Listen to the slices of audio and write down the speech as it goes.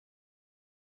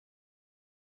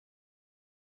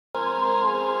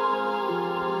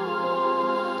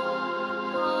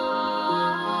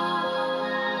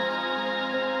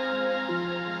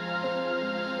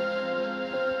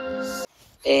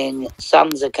in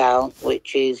Sam's account,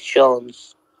 which is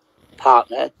Sean's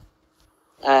partner.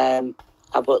 I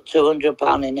put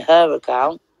 £200 in her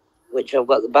account, which I've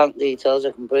got the bank details,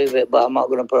 I can prove it, but I'm not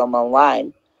going to put them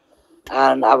online.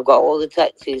 And I've got all the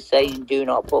texts saying, do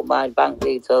not put my bank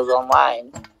details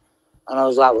online. And I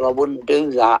was like, well, I wouldn't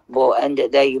do that. But at the end of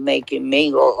the day, you're making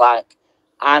me look like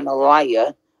I'm a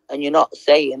liar, and you're not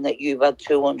saying that you've had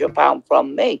 £200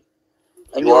 from me.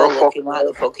 And you're looking like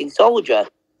a fucking soldier.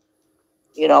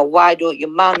 You know, why don't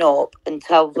you man up and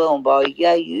tell Film Boy,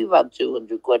 yeah, you've had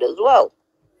 200 quid as well?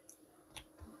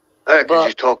 But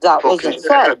that wasn't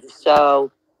said.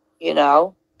 So, you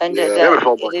know, and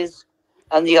it is.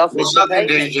 And the office. What's happening,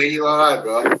 DJ? You alright,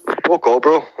 bro? Fuck all,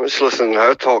 bro. I'm just listening to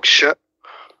her talk shit.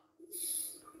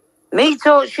 Me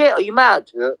talk shit? Are you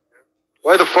mad? Yeah.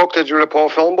 Why the fuck did you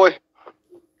report Film Boy?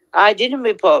 I didn't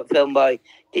report Film Boy.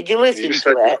 Did you listen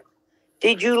to it?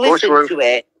 Did you listen to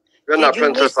it? You're in that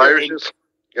Princess Irishes.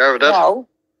 Yeah, I did. No.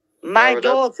 My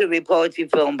daughter reported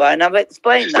Film Boy, and I've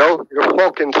explained that. You're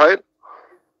fucking tight.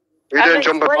 You didn't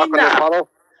jump back on your panel.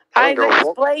 I've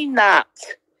explained that.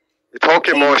 You're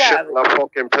talking more shit than that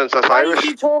fucking Princess Irish. Why are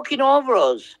you talking over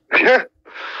us? Yeah.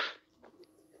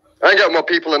 I ain't got more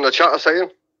people in the chat are saying.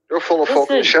 You're full of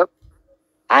fucking shit.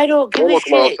 I don't give a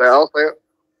shit. I'll say it.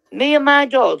 Me and my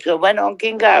daughter went on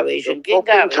King Irish, and King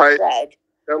Irish said,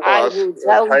 I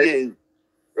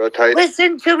will tell you.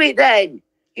 Listen to it then.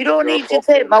 You don't need to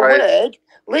take my word.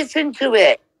 Listen to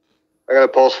it. I'm going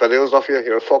to post videos of you.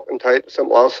 You're fucking tight.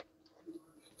 Simple as.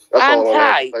 I'm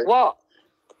tight? What?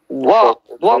 What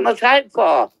am I tight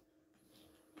for?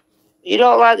 You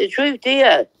don't like the truth, do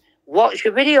you? Watch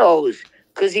your videos.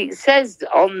 Because it says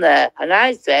on there, and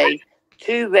I say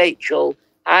to Rachel,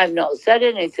 I've not said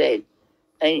anything.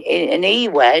 And he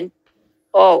went,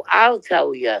 oh, I'll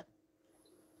tell you.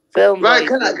 Film right,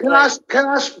 can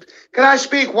I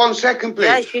speak 1 second, please?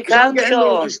 Yes, you can,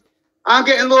 Sean. I'm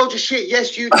getting loads of shit.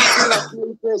 Yes, you did do that,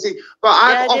 really crazy. But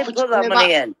I've offered to put that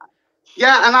money in.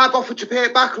 Yeah, and I've offered to pay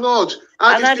it back loads.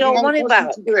 I don't want it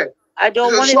back. I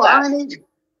don't want it back.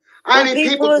 I need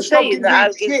people to stop giving that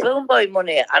I've given Film Boy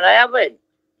money, and I haven't.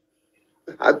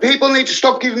 People need to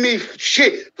stop giving me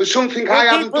shit for something I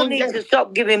haven't done yet. People need to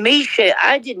stop giving me shit.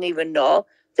 I didn't even know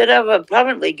that I've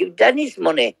apparently given Dennis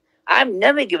money. I've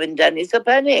never given Dennis a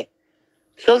penny.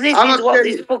 So this is what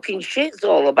this fucking shit's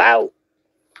all about.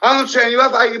 I'm not saying you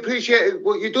have. I appreciate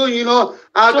what you're doing, you know.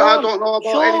 I don't know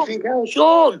about anything else.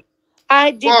 Sean,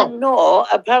 I didn't know,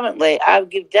 apparently, I've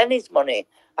given Dennis money.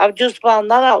 I've just found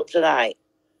that out tonight.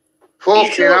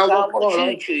 Fucking hell. How much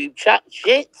YouTube chat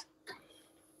shit.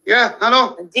 Yeah, I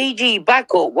know. And DG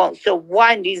Backup wants to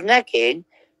wind his neck in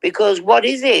because what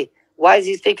is he? Why is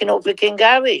he sticking up for King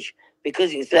Irish?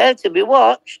 Because it's there to be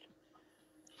watched.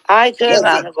 I turn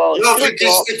around and go, I don't think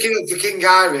he's sticking up for King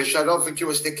Irish. I don't think he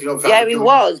was sticking up for Yeah, he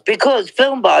was, because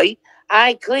Film Boy,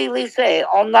 I clearly say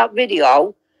on that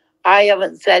video, I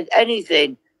haven't said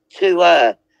anything to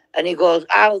her. And he goes,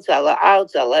 I'll tell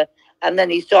her. And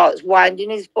then he starts winding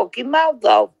his fucking mouth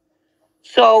off.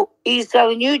 So he's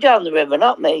telling you down the river,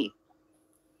 not me.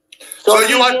 So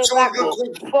you had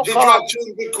 200 quid. Did you have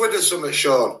 200 quid or something,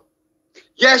 Sean?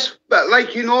 Yes, but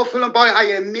like you know, Film Boy, I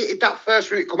admitted that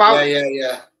first when it come out.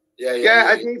 Yeah,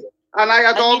 I did. And I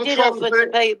had all the trouble to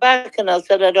pay it back, and I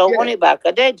said I don't want it back.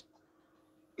 I did.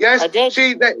 Yes, I did.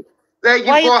 See, there you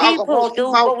Why go. are people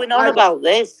still going on about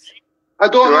this? I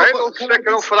don't know. Don't stick it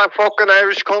up for that fucking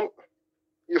Irish cunt.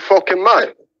 You fucking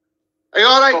mad. Are you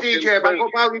all right, DJ? Back up,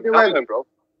 how you doing? Bro.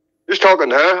 Just talking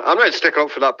to her. I'm not sticking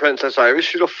up for that Princess Irish.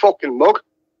 She's a fucking mug.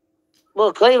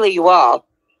 Well, clearly you are.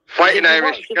 Fighting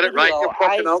Irish. Get it right. You're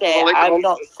fucking alcoholic. I've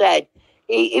not said.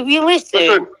 If you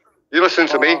listen. You listen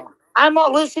to me. I'm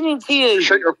not listening to you.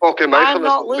 Shut your fucking mouth. I'm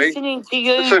not listening to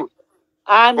you. Listen.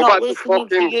 I'm Go not back listening to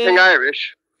to fucking you. King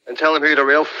Irish and tell him who the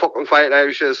real fucking Fighting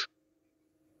Irish is.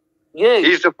 You.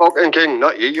 He's the fucking king,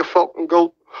 not you. You fucking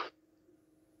goat.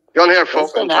 You're on here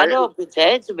fucking I don't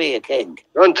pretend to be a king.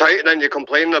 You're on tight and then you're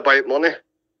complaining about money.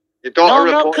 Your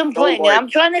daughter no, not complaining. I'm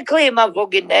trying to clear my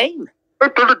fucking name.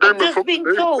 I've just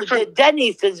been told that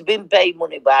Dennis has been paid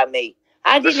money by me.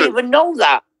 I didn't even know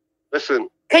that. Listen.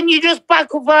 Can you just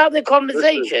back up out of the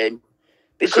conversation?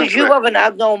 Because you haven't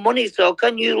had no money, so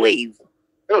can you leave?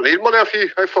 I don't need money off you.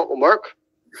 I fucking work.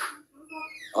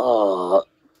 Oh,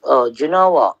 do you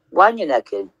know what? Wind your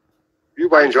neck in. You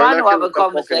wind your neck in. I'm trying to have a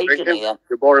conversation here.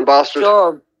 You boring bastard.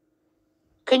 Sean,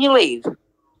 can you leave?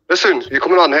 Listen, you're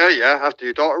coming on here, yeah, after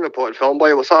your daughter reported Film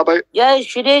Boy. What's that about? Yes,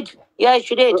 she did. Yes,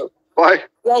 she did. Why?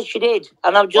 Yes, she did.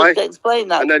 And I've just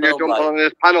explained that. And then you're jumping on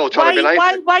this panel trying to be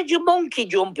nice. Why'd your monkey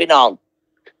jumping on?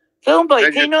 Film Boy,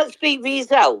 can you not speak for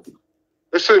yourself?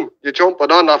 Listen, you're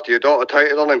jumping on after your daughter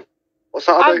tighted on him. What's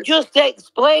that about? I've just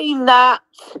explained that.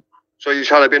 So you're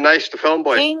trying to be nice to Film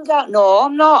Boy? No,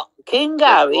 I'm not. King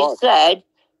Gary said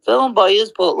Film Boy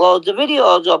has put loads of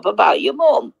videos up about your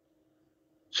mum.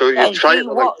 So you and she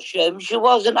watched him, she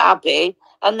wasn't happy,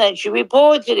 and then she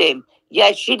reported him.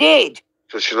 Yes, she did.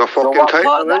 So she's a fucking so what tight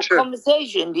part one, of that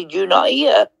conversation did you not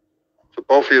hear? So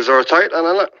both of you are tight then,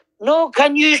 isn't it? No,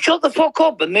 can you shut the fuck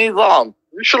up and move on?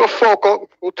 You shut the fuck up.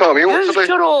 Don't tell me what to do.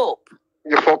 Shut up.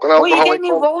 You're fucking alcoholic. Well, you're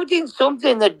getting involved in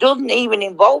something that doesn't even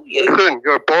involve you. Listen,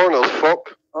 you're born as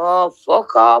fuck. Oh,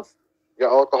 fuck off.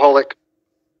 You're alcoholic.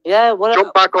 Yeah, well,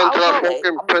 jump back onto that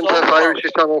fucking Princess Irish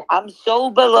channel. I'm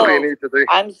sober, love. What do you need to do?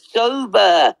 I'm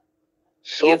sober.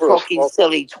 You fucking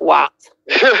silly twat.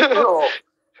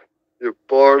 You're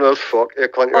born as fuck. You're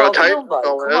tight. Come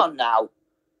on now.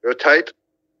 You're tight.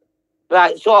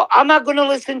 Right, so am I going to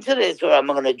listen to this or am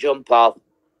I going to jump off?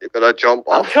 You're going to jump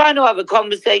off. I'm trying to have a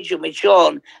conversation with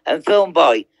Sean and Film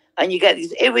Boy, and you get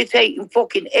this irritating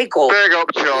fucking hiccup. Big up,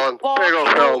 Sean. Big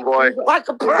up, Film Boy. Like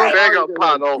a prick. Big up,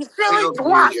 Panel. You silly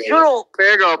twat, shut up.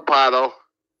 Big up, Panel.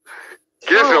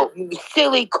 Get up. You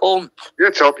silly cunt.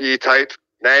 Get up, you tight.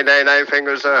 999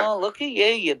 fingers there. Oh, look at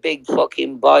you big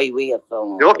fucking boy with your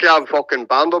phone. You look, you have fucking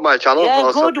banned on my channel.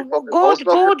 Yeah, good.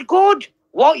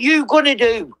 What you gonna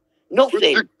do?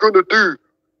 Nothing. What you gonna do?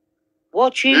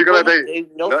 What you gonna do?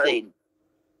 Nothing.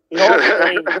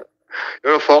 Nothing.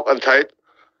 You're fucking tight.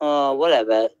 Oh,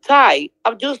 whatever. Tight?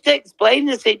 I've just explained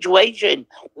the situation.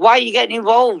 Why are you getting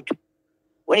involved?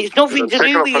 When it's nothing to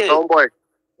do with you.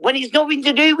 When it's nothing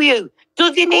to do with you.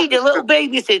 Does he need a little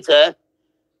babysitter?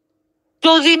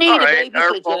 Does he need a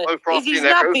babysitter? Is his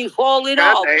nappy falling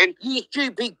off? You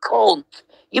stupid cunt.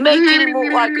 You're making him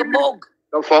look like a mug.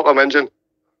 Don't fuck him, engine.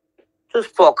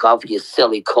 Just fuck off, you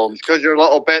silly cunt. Because your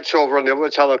little bitch over on the other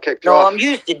channel kicked you off. No, I'm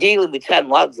used to dealing with 10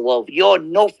 lads, love. You're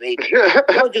nothing.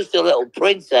 You're just a little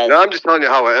princess. No, I'm just telling you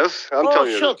how it is. I'm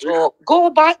telling you. Shut up. Go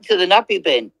back to the nappy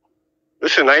bin.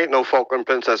 Listen, I ain't no fucking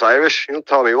Princess Irish. You don't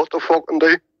tell me what to fucking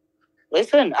do.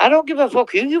 Listen, I don't give a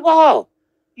fuck who you are.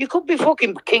 You could be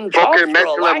fucking King Charles. Fucking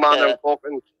Michelin man and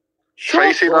fucking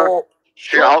Tracey there.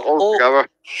 Shut up.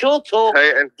 Shut up.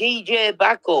 DJ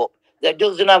Backup that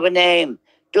doesn't have a name.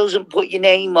 Doesn't put your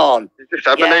name on. You just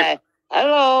have a name.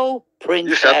 Hello, Princess.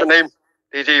 You just have a name.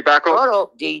 DJ Backup. Shut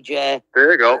up, DJ.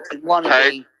 There you go.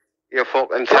 Tight. You're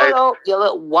fucking tight. Shut up, you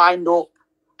little wind up.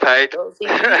 Tight. Don't see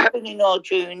you singing no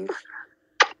tunes.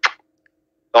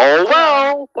 Oh,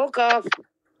 well. Fuck off.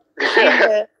 See you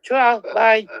there. Try.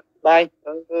 Bye. Bye.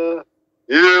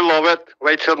 You love it.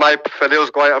 Wait till my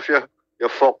videos go out of you. You're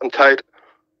fucking tight.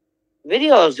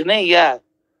 Videos of me, yeah.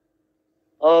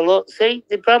 Oh, look, see?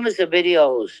 They promise the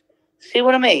videos. See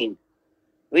what I mean?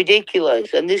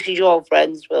 Ridiculous. And this is your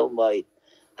friend's Film Boy.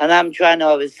 And I'm trying to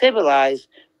have a civilised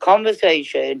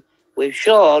conversation with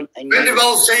Sean. And I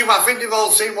think they've all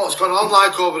seen what's gone on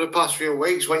like over the past few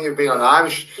weeks when you've been on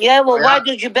Irish. Yeah, well, why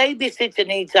does your babysitter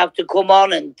need to have to come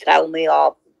on and tell me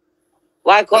off?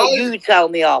 Why can't you tell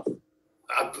me off?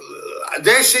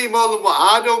 They see more than what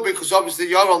I do because obviously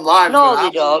you're on live. No, they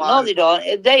don't. No, they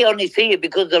don't. They only see it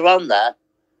because they're on there.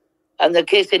 And they're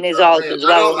kissing his ass as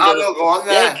well. I don't go on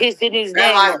there. They're kissing his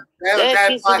name. They're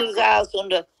kissing his ass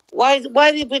under. Why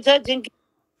are they protecting?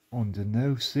 Under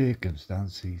no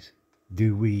circumstances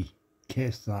do we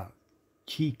kiss that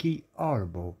cheeky,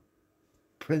 horrible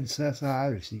Princess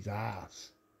Irish's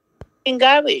ass. King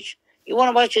Irish. You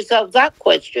want to ask yourself that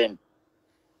question?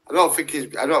 I don't think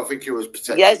he was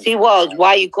protected. Yes, he was.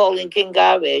 Why are you calling King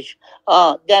Irish?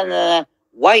 Then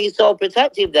why are you so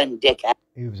protective then, dickhead?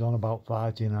 He was on about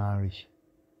fighting Irish.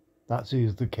 That's who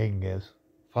the king is.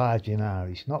 Fighting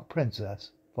Irish, not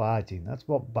princess. Fighting. That's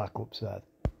what Backup said.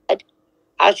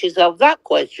 Ask yourself that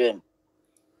question.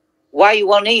 Why are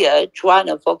you on here trying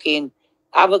to fucking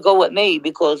have a go at me?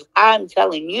 Because I'm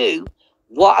telling you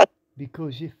what.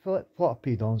 Because you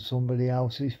flip-floppied on somebody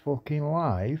else's fucking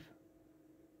life.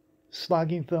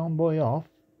 Slagging Film Boy off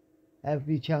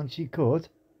every chance you could.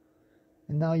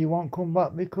 And now you won't come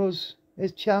back because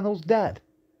his channel's dead.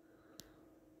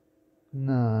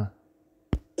 Nah.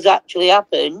 It's actually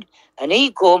happened, and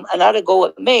he come and had a go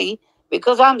at me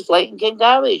because I'm slating King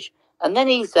Irish. And then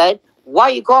he said, why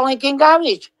are you calling King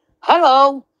Irish?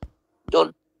 Hello.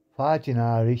 Done. Fighting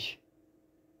Irish.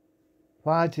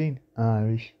 Fighting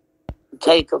Irish.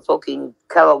 Take a fucking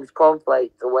Kellogg's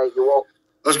cornflakes to wake you up.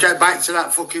 Let's get back to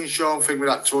that fucking Sean thing with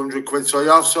that 200 quid. So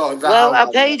you've sorted that out. Well,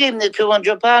 I paid him the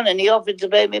 £200 and he offered to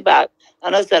pay me back.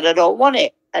 And I said, I don't want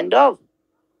it. End of.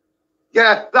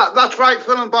 Yeah, that's right,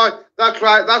 Phil and Boy. That's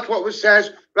right. That's what it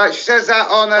says. Right, she says that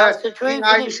on King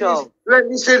Irish's.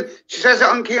 Listen, she says it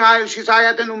on King Irish's. I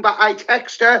had the number. I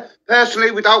text her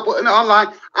personally without putting it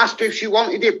online. Asked her if she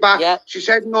wanted it back. Yeah. She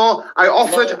said no. I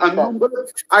offered a number.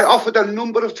 I offered a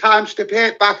number of times to pay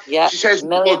it back. Yeah. She says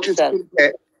no, just keep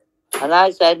it. And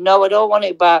I said no, I don't want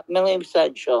it back.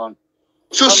 1,000,000%, Sean.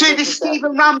 So 100%. See this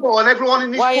Stephen Rambo and everyone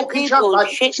in this fucking chat, like,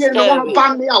 saying they want to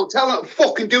ban me out. Tell them to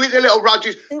fucking do it, the little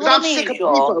Rogers, because I'm sick of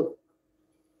people.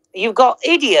 You've got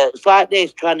idiots like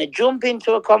this trying to jump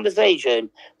into a conversation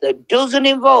that doesn't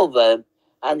involve them,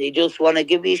 and they just want to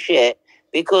give you shit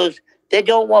because they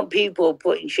don't want people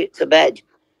putting shit to bed.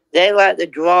 They like the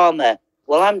drama.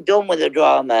 Well, I'm done with the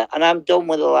drama, and I'm done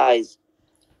with the lies.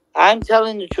 I'm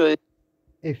telling the truth.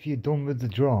 If you're done with the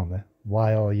drama,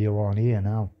 why are you on here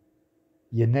now?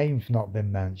 Your name's not been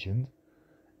mentioned.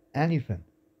 Anything.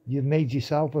 You've made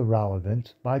yourself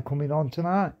irrelevant by coming on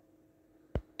tonight.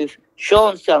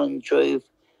 Sean's telling the truth,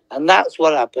 and that's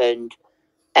what happened.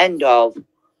 End of.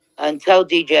 And tell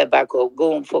DJ back up,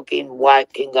 go and fucking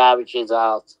wipe King Irish's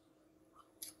ass.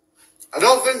 I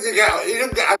don't think you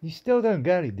don't get. You still don't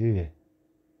get it, do you?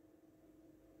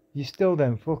 You still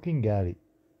don't fucking get it.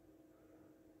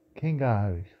 King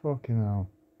Irish, fucking hell.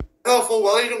 Awful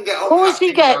well, he don't get on. Of course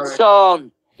he gets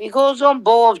on. He goes on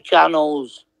both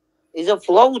channels. He's a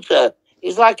floater.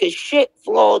 He's like a shit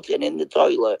floating in the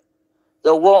toilet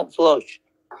that won't flush.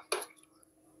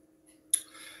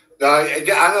 No,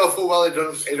 I know full well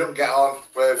he don't get on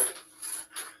with.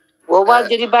 Well, why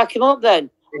did he back him up then?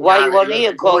 Why you on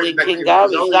here calling King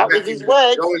Irish? That was his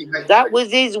words. That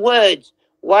was his words.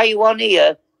 Why you on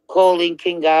here calling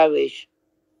King Irish?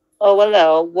 Oh,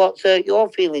 hello. What's your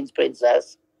feelings,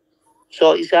 princess?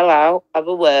 Sort yourself out. Have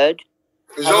a word.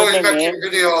 He's always making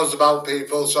videos about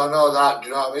people, so I know that. Do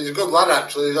you know what I mean? He's a good lad,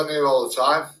 actually. He's on here all the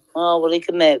time. Oh, well, he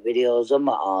can make videos. I'm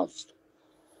not asked.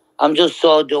 I'm just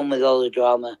so done with all the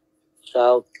drama.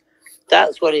 So,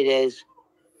 that's what it is.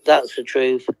 That's the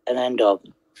truth. And end of.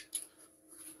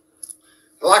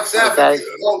 Like I said, okay.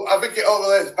 I think it all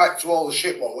relates back to all the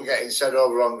shit what we're getting said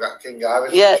over on King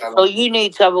Irish. Yeah, so you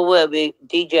need to have a word with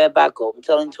DJ Backup and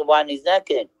tell him to wind his neck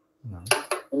in. No.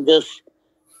 And just,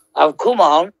 I've come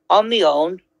on my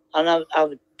own, and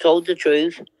I've told the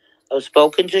truth. I've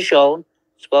spoken to Sean,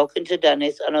 spoken to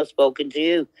Dennis, and I've spoken to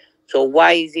you. So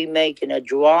why is he making a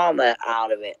drama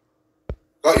out of it?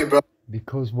 Got you, bro.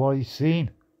 Because what he's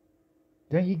seen.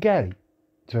 Don't you get it,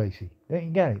 Tracy? Don't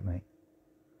you get it, mate?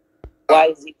 Why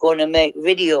is he going to make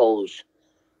videos?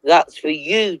 That's for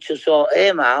you to sort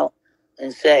him out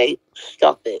and say,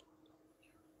 stop it.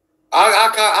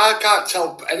 I can't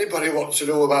tell anybody what to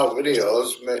do about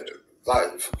videos.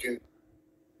 Like, fucking.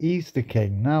 He's the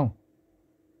king now.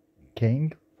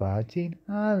 King fighting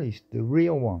Irish, the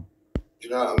real one. Do you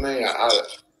know what I mean?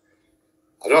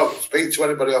 I don't speak to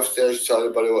anybody off stage, tell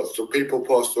anybody what to do. People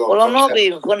post their own Well, I'm not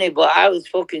being funny, but I was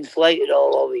fucking slated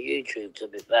all over YouTube, to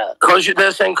be fair.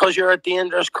 Because you're a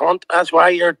dangerous cunt. That's why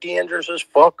you're dangerous as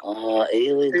fuck. Oh,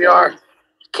 you are.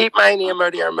 Keep my name out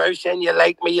of your mouth saying you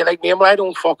like me. Well, I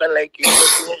don't fucking like you.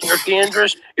 You're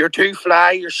dangerous. You're too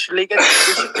fly. You're sleeking.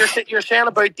 You're saying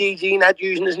about DG not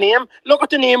using his name. Look at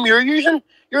the name you're using.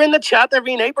 You're in the chat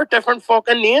every night with different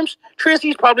fucking names.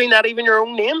 Tracey's probably not even your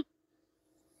own name.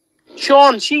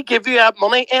 Sean, she give you that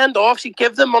money, end off. She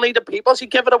give the money to people. She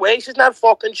give it away. She's not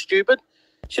fucking stupid.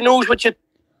 She knows what you...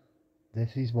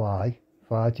 This is why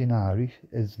Fighting Irish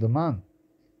is the man.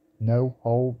 No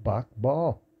hold back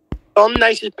bar. Done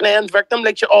now, she's playing victim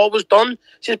like she always done.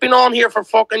 She's been on here for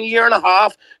fucking year and a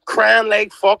half, crying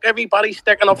like fuck. Everybody's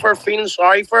sticking up for her, feeling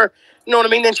sorry for her. You know what I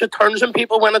mean? Then she turns on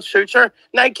people when it suits her.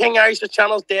 Now King Irish's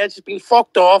channel's dead. She's been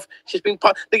fucked off. She's been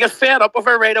they get fed up with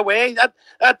her right away. That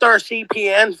their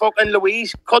CPN fucking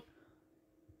Louise cut.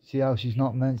 See how she's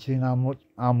not mentioning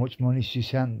how much money she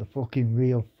sent the fucking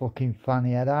real fucking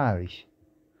fanny head Irish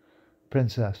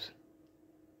princess.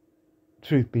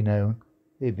 Truth be known,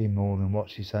 it'd be more than what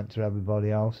she sent to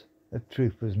everybody else. If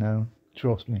truth was known,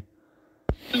 trust me.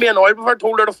 Be annoyed with her,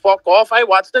 told her to fuck off. I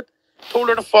watched it. Told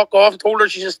her to fuck off, told her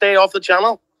she should stay off the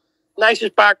channel. Now she's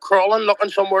back crawling,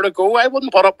 looking somewhere to go. I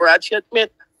wouldn't put up with that shit,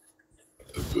 mate.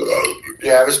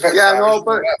 Yeah, respect. Yeah, no,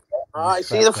 but I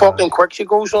see the fucking quick she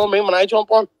goes on me when I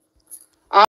jump on.